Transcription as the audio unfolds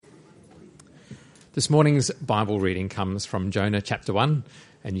This morning's Bible reading comes from Jonah chapter 1,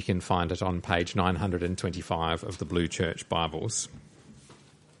 and you can find it on page 925 of the Blue Church Bibles.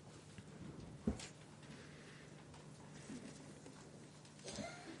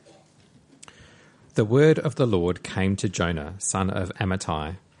 The word of the Lord came to Jonah, son of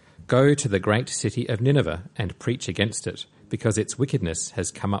Amittai. Go to the great city of Nineveh and preach against it, because its wickedness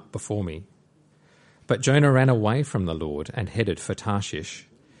has come up before me. But Jonah ran away from the Lord and headed for Tarshish.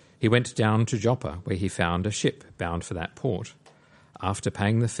 He went down to Joppa, where he found a ship bound for that port. After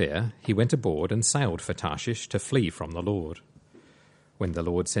paying the fare, he went aboard and sailed for Tarshish to flee from the Lord. When the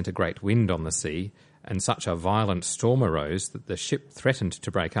Lord sent a great wind on the sea, and such a violent storm arose that the ship threatened to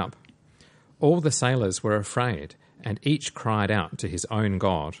break up, all the sailors were afraid, and each cried out to his own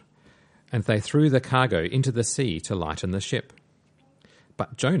god, and they threw the cargo into the sea to lighten the ship.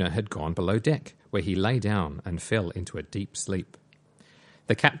 But Jonah had gone below deck, where he lay down and fell into a deep sleep.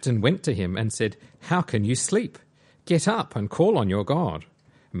 The captain went to him and said, "How can you sleep? Get up and call on your God.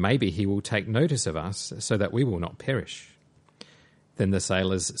 Maybe he will take notice of us so that we will not perish." Then the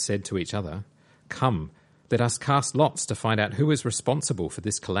sailors said to each other, "Come, let us cast lots to find out who is responsible for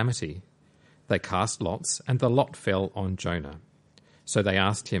this calamity." They cast lots, and the lot fell on Jonah. So they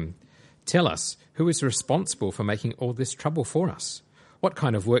asked him, "Tell us, who is responsible for making all this trouble for us? What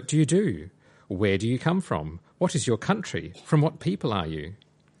kind of work do you do? Where do you come from? What is your country? From what people are you?"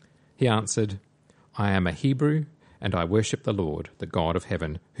 He answered, "I am a Hebrew, and I worship the Lord, the God of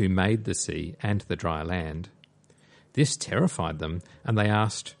heaven, who made the sea and the dry land." This terrified them, and they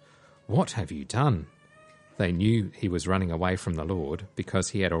asked, "What have you done?" They knew he was running away from the Lord, because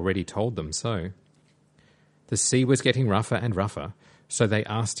he had already told them so. The sea was getting rougher and rougher, so they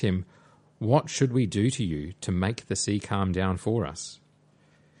asked him, "What should we do to you to make the sea calm down for us?"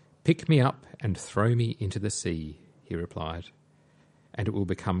 "Pick me up and throw me into the sea," he replied, "and it will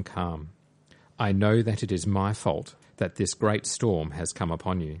become calm. I know that it is my fault that this great storm has come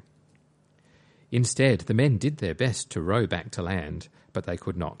upon you." Instead, the men did their best to row back to land, but they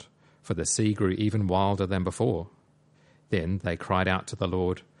could not, for the sea grew even wilder than before. Then they cried out to the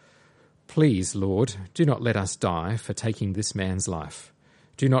Lord, "Please, Lord, do not let us die for taking this man's life.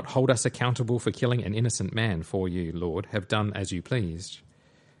 Do not hold us accountable for killing an innocent man, for you, Lord, have done as you pleased."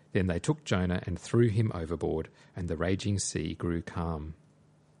 Then they took Jonah and threw him overboard, and the raging sea grew calm.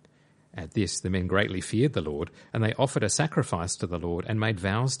 At this the men greatly feared the Lord, and they offered a sacrifice to the Lord and made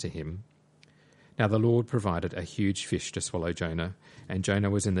vows to him. Now the Lord provided a huge fish to swallow Jonah, and Jonah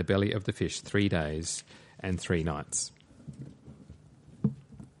was in the belly of the fish 3 days and 3 nights.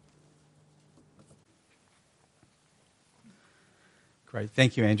 Great,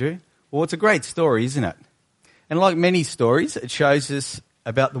 thank you, Andrew. Well, it's a great story, isn't it? And like many stories, it shows us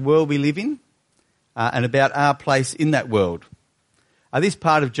about the world we live in and about our place in that world. This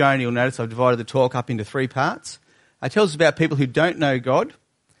part of Jonah, you'll notice I've divided the talk up into 3 parts. It tells us about people who don't know God.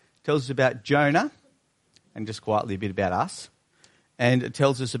 It tells us about Jonah, and just quietly a bit about us. And it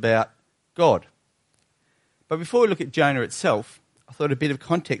tells us about God. But before we look at Jonah itself, I thought a bit of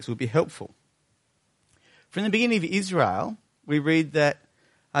context would be helpful. From the beginning of Israel, we read that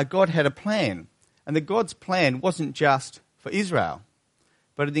God had a plan, and that God's plan wasn't just for Israel,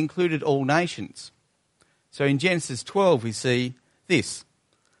 but it included all nations. So in Genesis 12 we see this.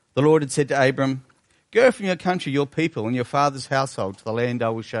 The Lord had said to Abram, "Go from your country, your people, and your father's household to the land I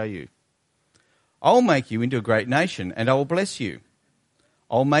will show you. I will make you into a great nation, and I will bless you.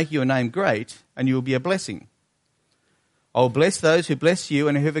 I will make your name great, and you will be a blessing. I will bless those who bless you,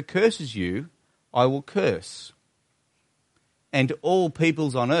 and whoever curses you, I will curse. And all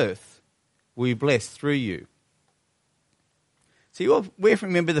peoples on earth will be blessed through you." See, we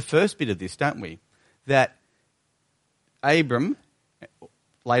remember the first bit of this, don't we? That Abram,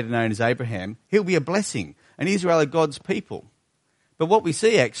 later known as Abraham, he'll be a blessing, and Israel are God's people. But what we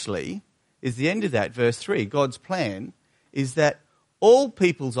see actually is the end of that, verse 3. God's plan is that all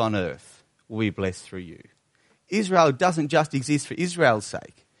peoples on earth will be blessed through you. Israel doesn't just exist for Israel's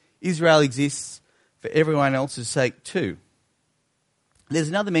sake. Israel exists for everyone else's sake too. There's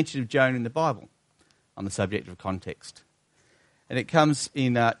another mention of Jonah in the Bible on the subject of context. And it comes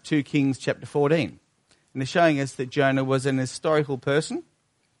in 2 Kings chapter 14. And it's showing us that Jonah was an historical person.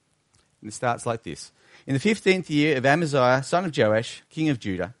 And it starts like this. In the 15th year of Amaziah, son of Joash, king of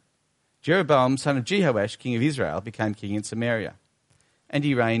Judah, Jeroboam, son of Jehoash, king of Israel, became king in Samaria. And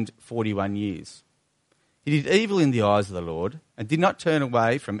he reigned 41 years. He did evil in the eyes of the Lord, and did not turn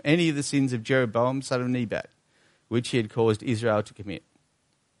away from any of the sins of Jeroboam, son of Nebat, which he had caused Israel to commit.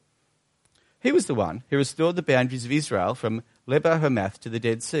 He was the one who restored the boundaries of Israel from Lebo-Hamath to the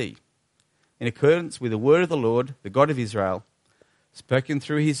Dead Sea, in accordance with the word of the Lord, the God of Israel, spoken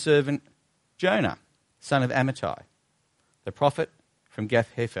through his servant Jonah, son of Amittai, the prophet from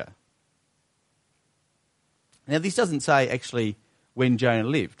Gath-hepher. Now, this doesn't say actually when Jonah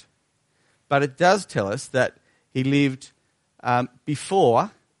lived, but it does tell us that he lived before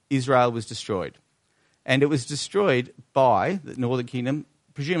Israel was destroyed. And it was destroyed by the northern kingdom,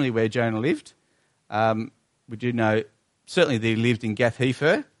 presumably where Jonah lived. We do know certainly that he lived in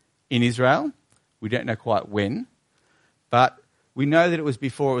Gath-hepher in Israel. We don't know quite when, but we know that it was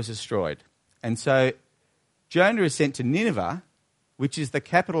before it was destroyed. And so Jonah is sent to Nineveh, which is the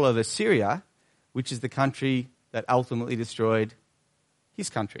capital of Assyria, which is the country that ultimately destroyed his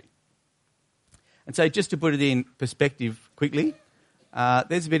country. And so just to put it in perspective quickly,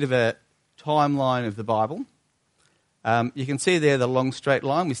 there's a bit of a timeline of the Bible. You can see there the long straight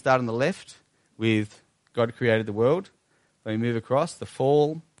line. We start on the left with God created the world. Then we move across the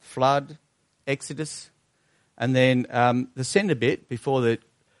fall, flood, Exodus, and then the centre bit before the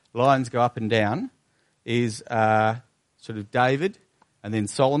lines go up and down is sort of David and then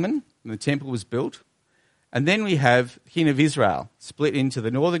Solomon, and the temple was built. And then we have the king of Israel split into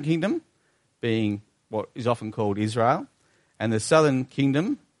the northern kingdom, being what is often called Israel, and the southern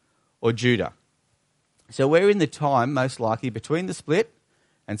kingdom, or Judah. So we're in the time, most likely, between the split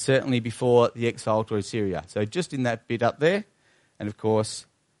and certainly before the exile to Assyria. So just in that bit up there, and of course,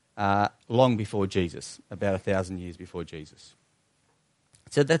 long before Jesus, about 1,000 years before Jesus.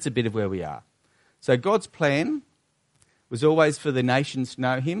 So that's a bit of where we are. So God's plan was always for the nations to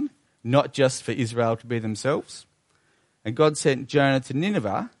know him, not just for Israel to be themselves. And God sent Jonah to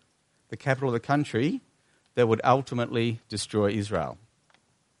Nineveh, the capital of the country, that would ultimately destroy Israel.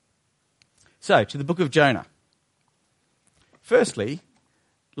 So, to the book of Jonah. Firstly,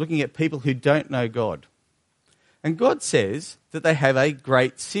 looking at people who don't know God. And God says that they have a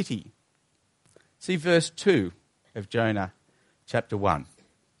great city. See verse 2 of Jonah chapter 1.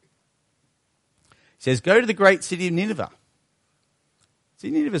 It says, "Go to the great city of Nineveh."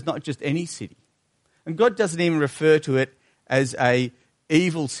 See, Nineveh is not just any city. And God doesn't even refer to it as a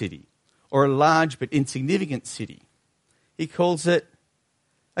evil city or a large but insignificant city. He calls it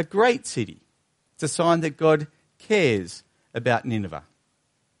a great city. It's a sign that God cares about Nineveh.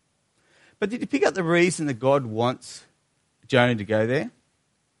 But did you pick up the reason that God wants Jonah to go there?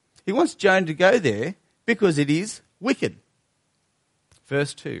 He wants Jonah to go there because it is wicked.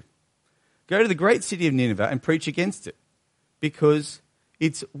 Verse 2. "Go to the great city of Nineveh and preach against it, because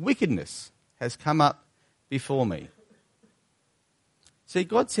its wickedness has come up before me." See,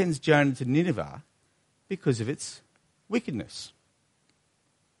 God sends Jonah to Nineveh because of its wickedness.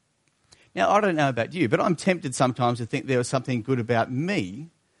 Now, I don't know about you, but I'm tempted sometimes to think there was something good about me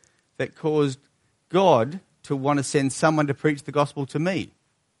that caused God to want to send someone to preach the gospel to me.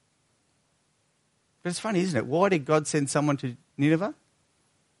 But it's funny, isn't it? Why did God send someone to Nineveh?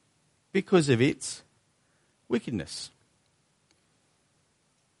 Because of its wickedness.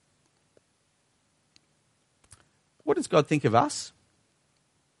 What does God think of us?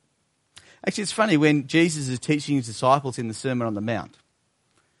 Actually, it's funny, when Jesus is teaching his disciples in the Sermon on the Mount,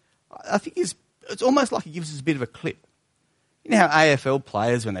 I think it's almost like he gives us a bit of a clip. You know how AFL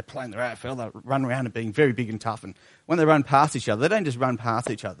players, when they're playing their AFL, they run around and being very big and tough, and when they run past each other, they don't just run past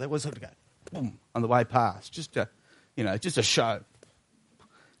each other, they always sort of go boom on the way past, just a show.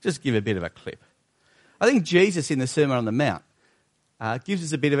 Just give a bit of a clip. I think Jesus in the Sermon on the Mount gives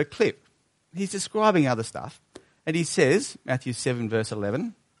us a bit of a clip. He's describing other stuff, and he says, Matthew 7 verse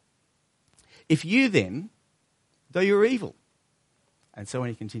 11, "If you then, though you're evil," and so on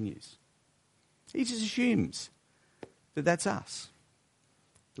he continues. He just assumes that that's us,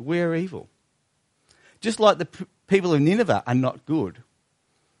 that we're evil. Just like the people of Nineveh are not good,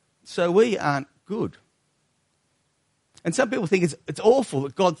 so we aren't good. And some people think it's awful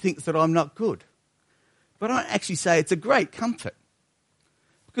that God thinks that I'm not good. But I actually say it's a great comfort.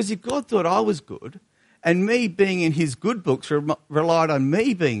 Because if God thought I was good, and me being in his good books relied on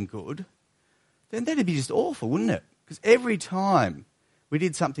me being good, then that'd be just awful, wouldn't it? Because every time we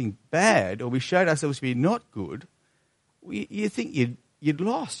did something bad or we showed ourselves to be not good, you think you'd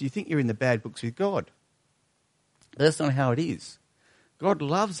lost. You think you're in the bad books with God. But that's not how it is. God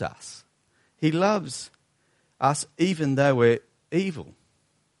loves us. He loves us even though we're evil.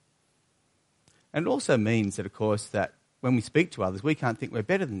 And it also means that, of course, that when we speak to others, we can't think we're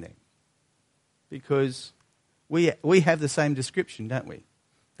better than them. Because we have the same description, don't we?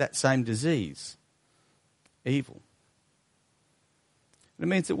 That same disease. Evil. It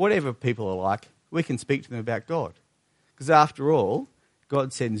means that whatever people are like, we can speak to them about God. Because after all,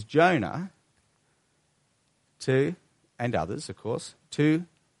 God sends Jonah to, and others, of course, to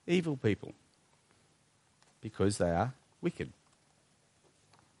evil people. Because they are wicked.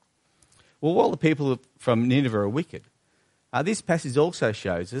 Well, while the people from Nineveh are wicked, this passage also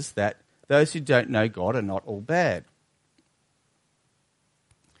shows us that those who don't know God are not all bad.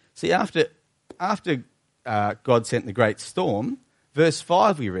 See, after God sent the great storm, verse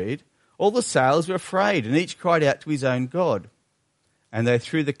 5 we read, all the sailors were afraid and each cried out to his own God. And they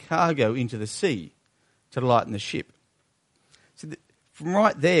threw the cargo into the sea to lighten the ship. So from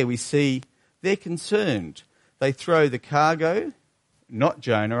right there we see they're concerned. They throw the cargo, not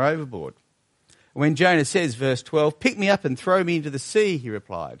Jonah, overboard. When Jonah says, verse 12, pick me up and throw me into the sea, he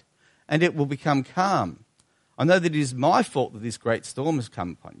replied, and it will become calm. I know that it is my fault that this great storm has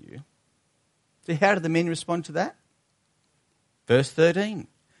come upon you. So how did the men respond to that? Verse 13.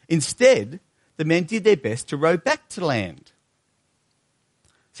 Instead, the men did their best to row back to land.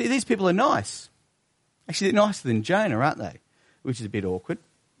 See, these people are nice. Actually, they're nicer than Jonah, aren't they? Which is a bit awkward.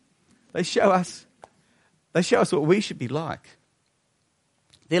 They show us what we should be like.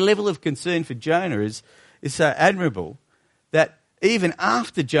 Their level of concern for Jonah is so admirable that even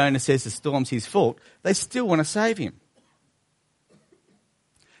after Jonah says the storm's his fault, they still want to save him.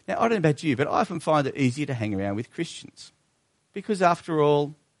 Now, I don't know about you, but I often find it easier to hang around with Christians because, after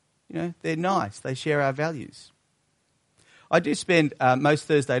all, they're nice. They share our values. I do spend most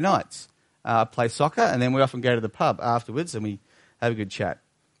Thursday nights play soccer, and then we often go to the pub afterwards and we have a good chat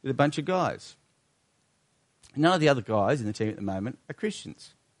with a bunch of guys. None of the other guys in the team at the moment are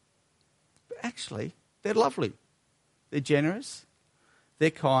Christians. But actually, they're lovely. They're generous. They're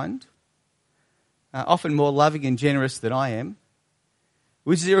kind. Often more loving and generous than I am,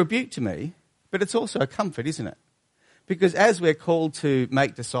 which is a rebuke to me, but it's also a comfort, isn't it? Because as we're called to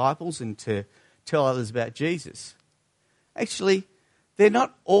make disciples and to tell others about Jesus, actually, they're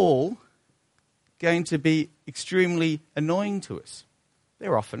not all going to be extremely annoying to us.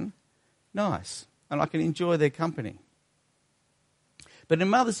 They're often nice, and I can enjoy their company. But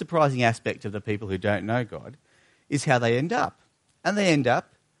another surprising aspect of the people who don't know God is how they end up. And they end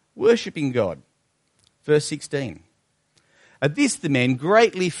up worshipping God. Verse 16. At this the men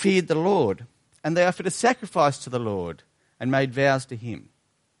greatly feared the Lord, and they offered a sacrifice to the Lord and made vows to him.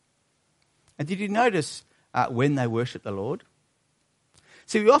 And did you notice when they worship the Lord?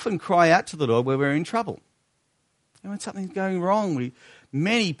 See, we often cry out to the Lord when we're in trouble. And when something's going wrong,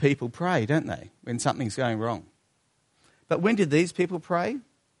 many people pray, don't they, when something's going wrong. But when did these people pray?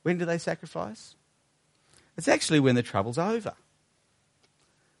 When do they sacrifice? It's actually when the trouble's over.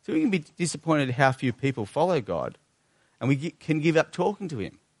 So we can be disappointed at how few people follow God, and we can give up talking to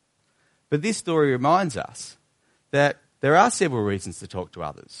him. But this story reminds us that there are several reasons to talk to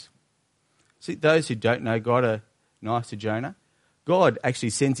others. See, those who don't know God are nice to Jonah. God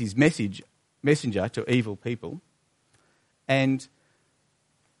actually sends his messenger to evil people. And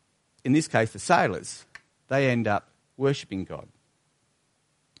in this case, the sailors, they end up worshipping God.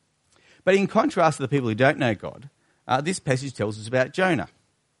 But in contrast to the people who don't know God, this passage tells us about Jonah,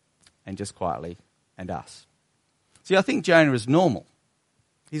 and just quietly, and us. See, I think Jonah is normal.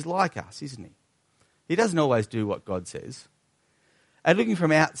 He's like us, isn't he? He doesn't always do what God says. And looking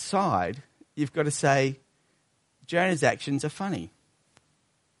from outside, you've got to say, Jonah's actions are funny.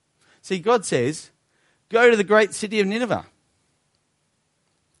 See, God says, go to the great city of Nineveh.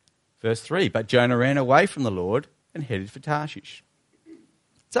 Verse 3, but Jonah ran away from the Lord and headed for Tarshish.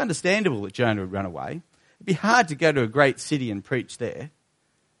 It's understandable that Jonah would run away. It'd be hard to go to a great city and preach there.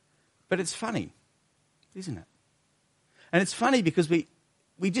 But it's funny, isn't it? And it's funny because we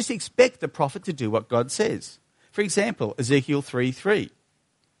just expect the prophet to do what God says. For example, Ezekiel 3:3.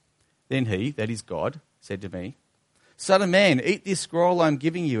 Then he, that is God, said to me, Son of man, eat this scroll I'm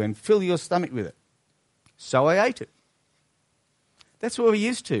giving you and fill your stomach with it. So I ate it. That's what we're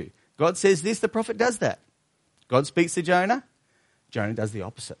used to. God says this, the prophet does that. God speaks to Jonah, Jonah does the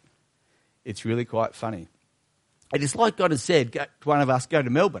opposite. It's really quite funny. It is like God has said to one of us, go to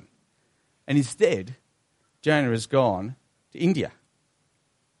Melbourne. And instead, Jonah has gone to India.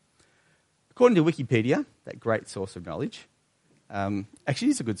 According to Wikipedia, that great source of knowledge, actually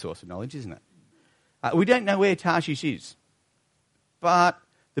it's a good source of knowledge, isn't it? We don't know where Tarshish is. But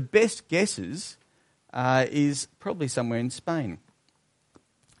the best guesses is probably somewhere in Spain.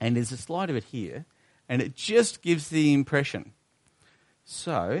 And there's a slide of it here, and it just gives the impression.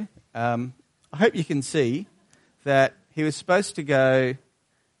 So, I hope you can see that he was supposed to go,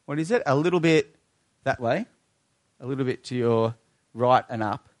 what is it, a little bit that way, a little bit to your right and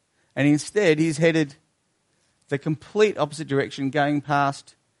up, and instead he's headed the complete opposite direction, going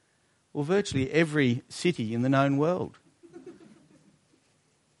past, well, virtually every city in the known world.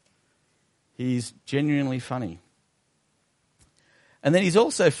 He's genuinely funny. And then he's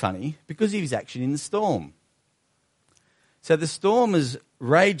also funny because of his action in the storm. So the storm is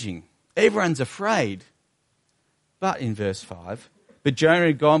raging, Everyone's afraid. But in verse 5, but Jonah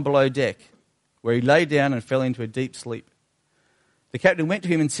had gone below deck, where he lay down and fell into a deep sleep. The captain went to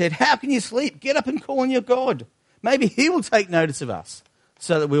him and said, "How can you sleep? Get up and call on your God. Maybe he will take notice of us,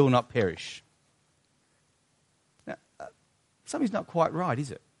 so that we will not perish." Now, something's not quite right, is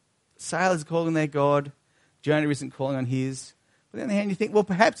it? Sailors are calling their God. Jonah isn't calling on his. But on the other hand, you think, well,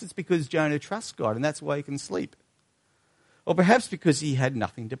 perhaps it's because Jonah trusts God and that's why he can sleep. Or perhaps because he had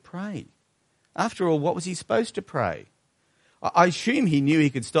nothing to pray. After all, what was he supposed to pray? I assume he knew he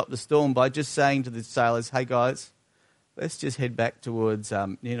could stop the storm by just saying to the sailors, "Hey guys, let's just head back towards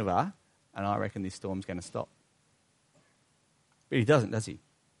Nineveh, and I reckon this storm's going to stop." But he doesn't, does he?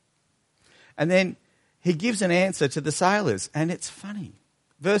 And then he gives an answer to the sailors, and it's funny.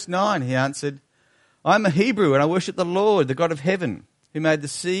 Verse 9, he answered, "I'm a Hebrew, and I worship the Lord, the God of heaven, who made the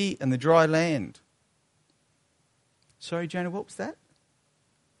sea and the dry land." Sorry, Jonah, what was that?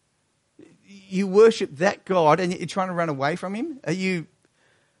 You worship that God and you're trying to run away from him? Are you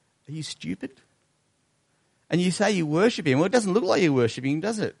stupid? And you say you worship him. Well, it doesn't look like you're worshiping him,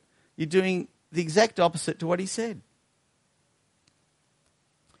 does it? You're doing the exact opposite to what he said.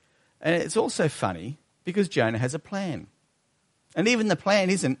 And it's also funny because Jonah has a plan. And even the plan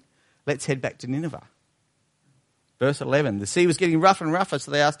isn't, let's head back to Nineveh. Verse 11, the sea was getting rougher and rougher,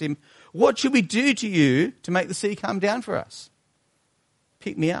 so they asked him, "What should we do to you to make the sea come down for us?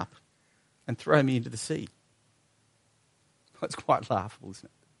 Pick me up and throw me into the sea." Well, it's quite laughable, isn't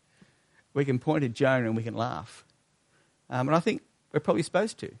it? We can point at Jonah and we can laugh. And I think we're probably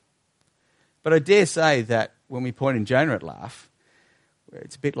supposed to. But I dare say that when we point at Jonah and laugh,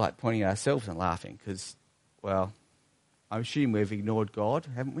 it's a bit like pointing at ourselves and laughing because, well, I assume we've ignored God,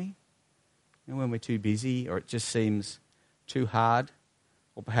 haven't we? And when we're too busy or it just seems too hard,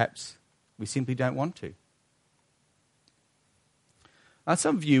 or perhaps we simply don't want to.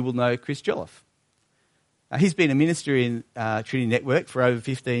 Some of you will know Chris Jolliffe. He's been a minister in Trinity Network for over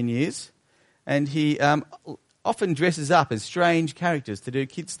 15 years, and he often dresses up as strange characters to do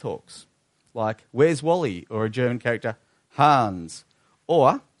kids' talks, like Where's Wally, or a German character, Hans,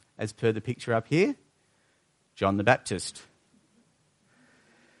 or, as per the picture up here, John the Baptist.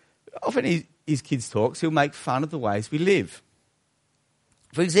 Often in his kids' talks, he'll make fun of the ways we live.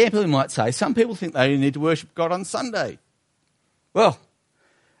 For example, he might say, some people think they need to worship God on Sunday. Well,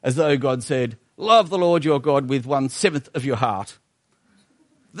 as though God said, "Love the Lord your God with 1/7 of your heart."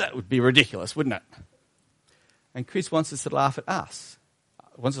 That would be ridiculous, wouldn't it? And Chris wants us to laugh at us.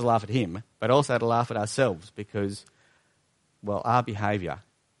 Wants us to laugh at him, but also to laugh at ourselves because, well, our behaviour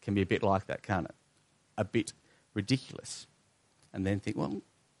can be a bit like that, can't it? A bit ridiculous. And then think, well,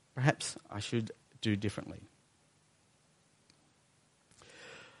 perhaps I should do differently.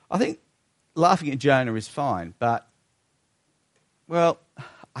 I think laughing at Jonah is fine, but, well,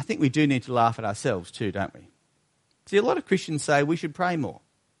 I think we do need to laugh at ourselves too, don't we? See, a lot of Christians say we should pray more.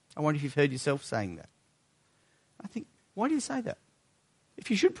 I wonder if you've heard yourself saying that. I think, why do you say that? If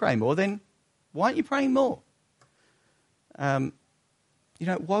you should pray more, then why aren't you praying more? Why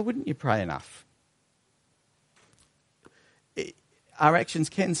wouldn't you pray enough? Our actions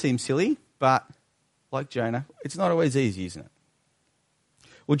can seem silly, but like Jonah, it's not always easy, isn't it?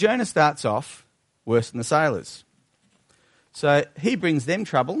 Well, Jonah starts off worse than the sailors. So he brings them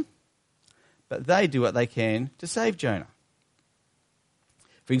trouble, but they do what they can to save Jonah.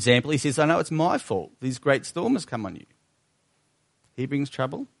 For example, he says, "I know it's my fault. This great storm has come on you." He brings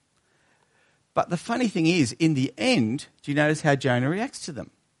trouble. But the funny thing is, in the end, do you notice how Jonah reacts to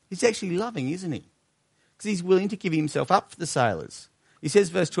them? He's actually loving, isn't he? Because he's willing to give himself up for the sailors. He says,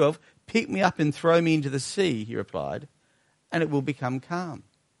 verse 12, "Pick me up and throw me into the sea," he replied, "and it will become calm."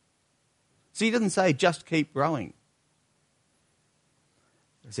 So he doesn't say, just keep rowing.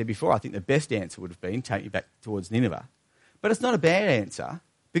 I said before, I think the best answer would have been, take you back towards Nineveh. But it's not a bad answer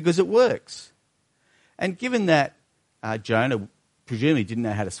because it works. And given that Jonah presumably didn't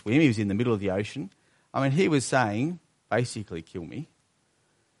know how to swim, he was in the middle of the ocean, I mean, he was saying, basically, kill me.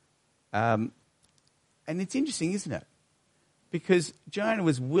 And it's interesting, isn't it? Because Jonah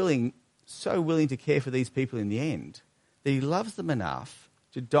was so willing to care for these people in the end, that he loves them enough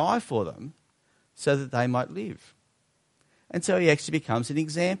to die for them so that they might live. And so he actually becomes an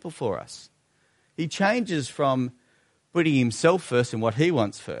example for us. He changes from putting himself first and what he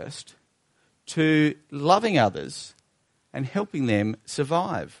wants first to loving others and helping them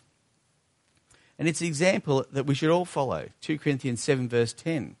survive. And it's an example that we should all follow. 2 Corinthians 7 verse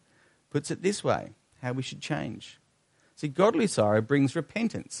 10 puts it this way, how we should change. See, godly sorrow brings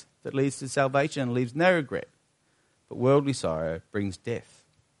repentance that leads to salvation and leaves no regret. But worldly sorrow brings death.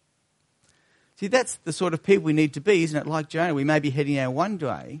 See, that's the sort of people we need to be, isn't it? Like Jonah, we may be heading out one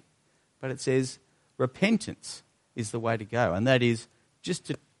way, but it says repentance is the way to go, and that is just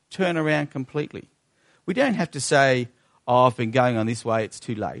to turn around completely. We don't have to say, oh, I've been going on this way, it's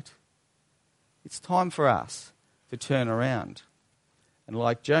too late. It's time for us to turn around. And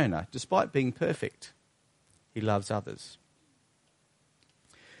like Jonah, despite being perfect, he loves others.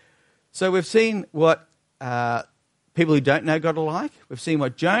 So we've seen what people who don't know God are like. We've seen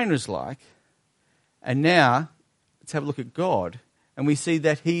what Jonah's like. And now let's have a look at God, and we see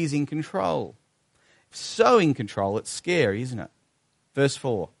that he is in control. So in control, it's scary, isn't it? Verse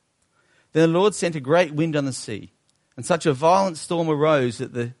 4. Then the Lord sent a great wind on the sea, and such a violent storm arose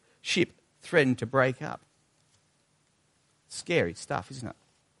that the ship threatened to break up. Scary stuff, isn't it?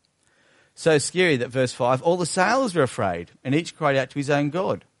 So scary that, verse 5, all the sailors were afraid, and each cried out to his own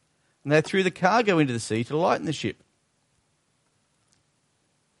God. And they threw the cargo into the sea to lighten the ship.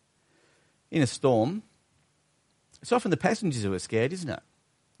 In a storm, it's often the passengers who are scared, isn't it?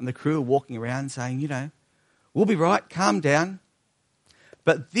 And the crew are walking around saying, we'll be right, calm down.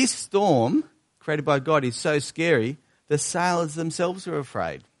 But this storm, created by God, is so scary, the sailors themselves are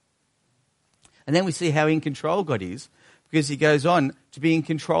afraid. And then we see how in control God is, because he goes on to be in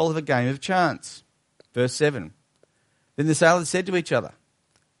control of a game of chance. Verse 7. Then the sailors said to each other,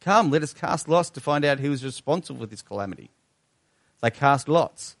 come, let us cast lots to find out who is responsible for this calamity. They cast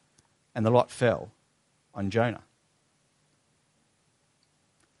lots, and the lot fell on Jonah.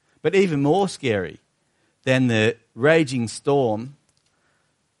 But even more scary than the raging storm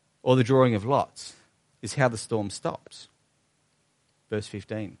or the drawing of lots is how the storm stops. Verse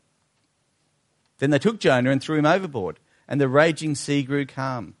 15. Then they took Jonah and threw him overboard, and the raging sea grew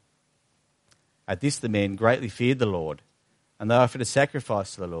calm. At this the men greatly feared the Lord, and they offered a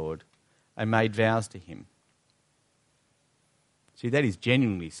sacrifice to the Lord and made vows to him. See, that is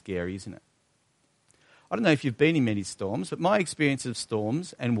genuinely scary, isn't it? I don't know if you've been in many storms, but my experience of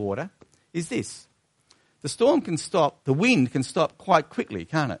storms and water is this. The storm can stop, the wind can stop quite quickly,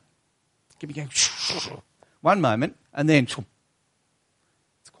 can't it? It can be going one moment and then it's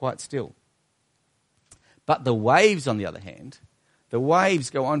quite still. But the waves, on the other hand, the waves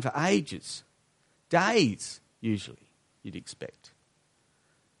go on for ages, days usually, you'd expect.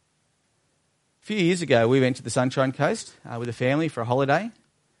 A few years ago, we went to the Sunshine Coast with a family for a holiday.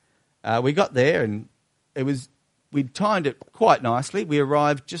 We got there and we'd timed it quite nicely. We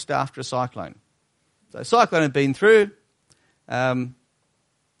arrived just after a cyclone. So a cyclone had been through, gone,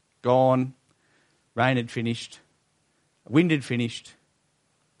 rain had finished, wind had finished,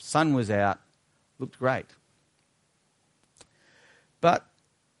 sun was out, looked great. But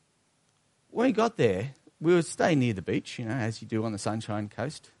when we got there, we would stay near the beach, as you do on the Sunshine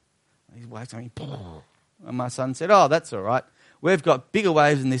Coast. These waves, and my son said, oh, that's all right. We've got bigger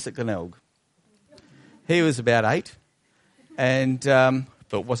waves than this at Glenelg. He was about 8, and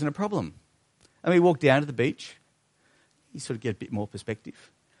but it wasn't a problem. And we walked down to the beach. You sort of get a bit more perspective.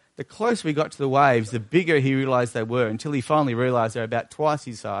 The closer we got to the waves, the bigger he realised they were, until he finally realised they're about twice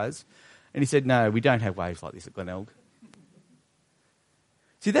his size. And he said, no, we don't have waves like this at Glenelg.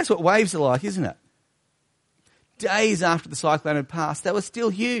 See, that's what waves are like, isn't it? Days after the cyclone had passed, they were still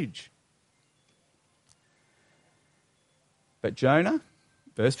huge. But Jonah,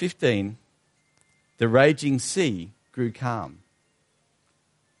 verse 15, the raging sea grew calm.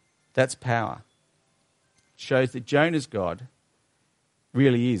 That's power. It shows that Jonah's God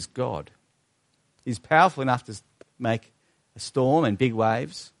really is God. He's powerful enough to make a storm and big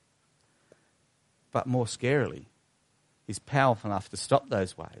waves, but more scarily, he's powerful enough to stop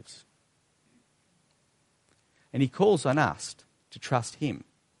those waves. And he calls on us to trust him.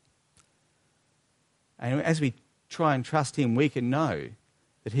 And as we try and trust him, we can know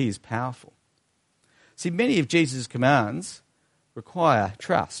that he is powerful. See, many of Jesus' commands require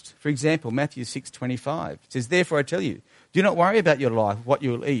trust. For example, Matthew 6:25 says, therefore I tell you, do not worry about your life, what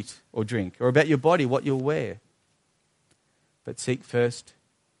you will eat or drink, or about your body, what you'll wear. But seek first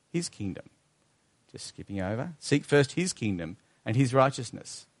his kingdom. Just skipping over. Seek first his kingdom and his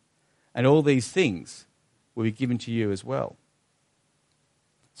righteousness. And all these things will be given to you as well.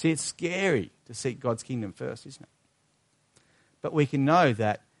 See, it's scary to seek God's kingdom first, isn't it? But we can know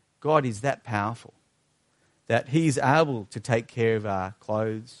that God is that powerful, that he's able to take care of our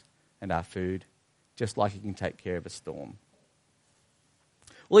clothes and our food, just like he can take care of a storm.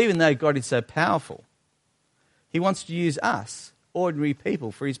 Well, even though God is so powerful, he wants to use us, ordinary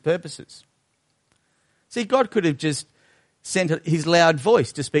people, for his purposes. See, God could have just sent his loud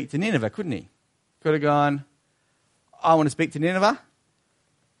voice to speak to Nineveh, couldn't he? Could have gone, I want to speak to Nineveh.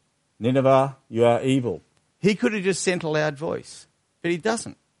 Nineveh, you are evil. He could have just sent a loud voice, but he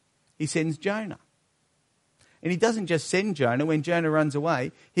doesn't. He sends Jonah. And he doesn't just send Jonah. When Jonah runs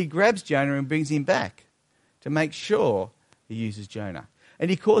away, he grabs Jonah and brings him back to make sure he uses Jonah. And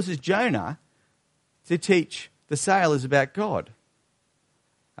he causes Jonah to teach the sailors about God,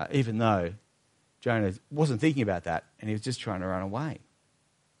 even though Jonah wasn't thinking about that and he was just trying to run away.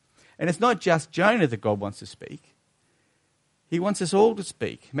 And it's not just Jonah that God wants to speak. He wants us all to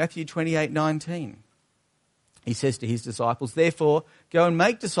speak. Matthew 28:19. He says to his disciples, "Therefore, go and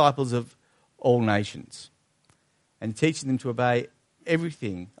make disciples of all nations, and teaching them to obey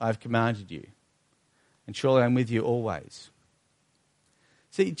everything I have commanded you. And surely I'm with you always."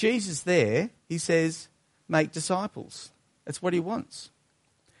 See, Jesus there, he says, make disciples. That's what he wants.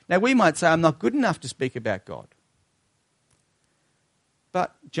 Now, we might say, I'm not good enough to speak about God.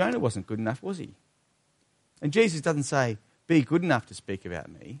 But Jonah wasn't good enough, was he? And Jesus doesn't say, be good enough to speak about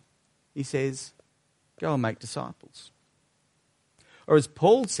me. He says, go and make disciples. Or as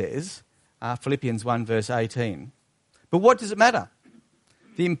Paul says, Philippians 1 verse 18, but what does it matter?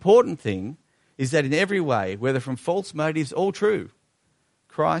 The important thing is that in every way, whether from false motives or true,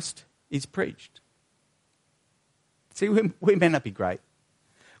 Christ is preached. See, we may not be great.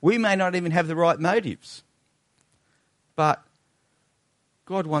 We may not even have the right motives. But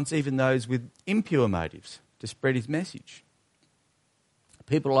God wants even those with impure motives to spread his message.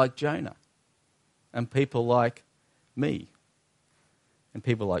 People like Jonah, and people like me, and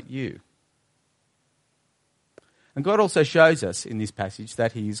people like you. And God also shows us in this passage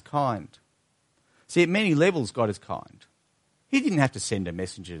that he is kind. See, at many levels, God is kind. He didn't have to send a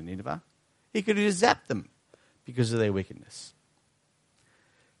messenger to Nineveh. He could have just zapped them because of their wickedness.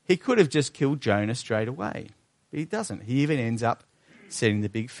 He could have just killed Jonah straight away, but he doesn't. He even ends up sending the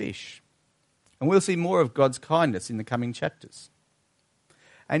big fish. And we'll see more of God's kindness in the coming chapters.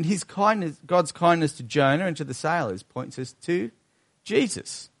 And his kindness, God's kindness to Jonah and to the sailors points us to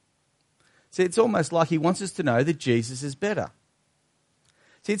Jesus. See, it's almost like he wants us to know that Jesus is better.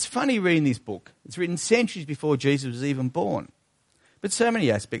 See, it's funny reading this book. It's written centuries before Jesus was even born. But so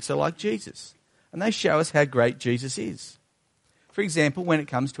many aspects are like Jesus. And they show us how great Jesus is. For example, when it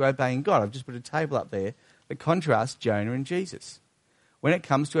comes to obeying God, I've just put a table up there that contrasts Jonah and Jesus. When it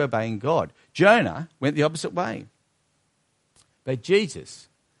comes to obeying God, Jonah went the opposite way. But Jesus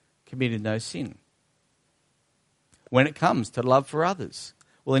committed no sin. When it comes to love for others,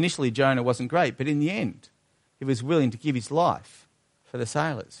 well, initially Jonah wasn't great, but in the end, he was willing to give his life for the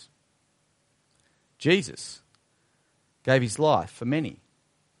sailors. Jesus gave his life for many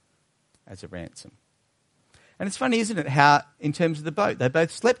as a ransom. And it's funny, isn't it, how in terms of the boat, they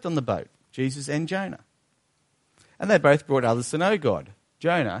both slept on the boat, Jesus and Jonah. And they both brought others to know God.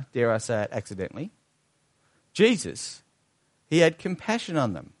 Jonah, dare I say it accidentally. Jesus, he had compassion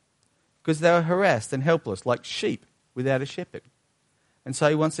on them because they were harassed and helpless like sheep without a shepherd. And so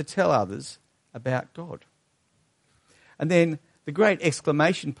he wants to tell others about God. And then the great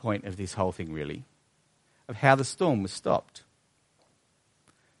exclamation point of this whole thing, really, of how the storm was stopped.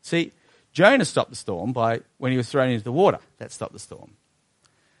 See, Jonah stopped the storm when he was thrown into the water. That stopped the storm.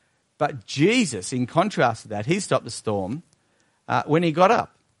 But Jesus, in contrast to that, he stopped the storm when he got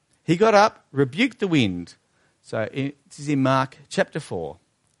up. He got up, rebuked the wind. So this is in Mark chapter 4.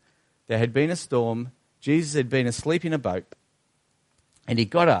 There had been a storm. Jesus had been asleep in a boat. And he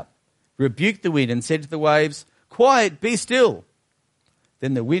got up, rebuked the wind and said to the waves, "Quiet, be still."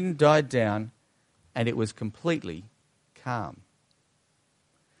 Then the wind died down and it was completely calm.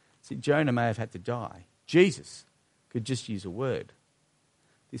 See, Jonah may have had to die. Jesus could just use a word.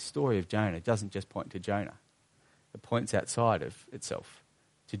 This story of Jonah doesn't just point to Jonah. It points outside of itself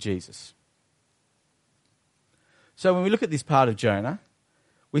to Jesus. So when we look at this part of Jonah,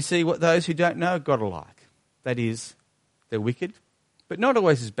 we see what those who don't know God are like. That is, they're wicked, but not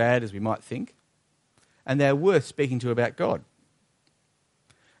always as bad as we might think. And they're worth speaking to about God.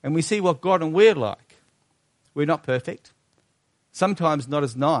 And we see what God and we're like. We're not perfect. Sometimes not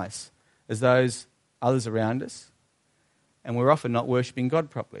as nice as those others around us. And we're often not worshipping God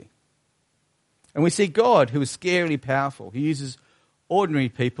properly. And we see God, who is scarily powerful, who uses ordinary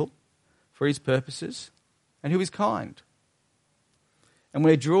people for his purposes, and who is kind. And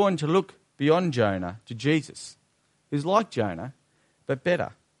we're drawn to look beyond Jonah to Jesus, who's like Jonah, but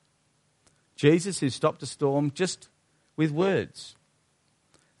better. Jesus, who stopped a storm just with words,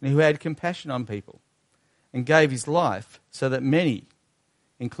 and who had compassion on people, and gave his life so that many,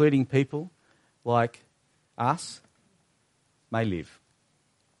 including people like us, may live.